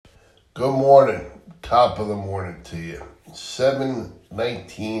Good morning. Top of the morning to you.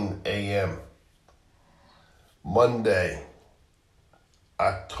 7:19 a.m. Monday,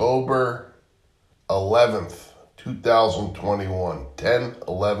 October 11th, 2021.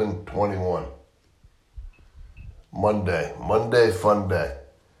 10/11/21. Monday, fun day.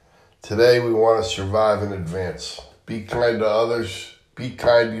 Today we want to survive in advance. Be kind to others, be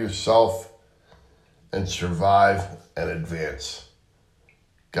kind to yourself, and survive and advance.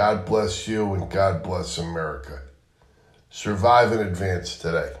 God bless you and God bless America. Survive in advance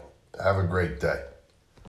today. Have a great day.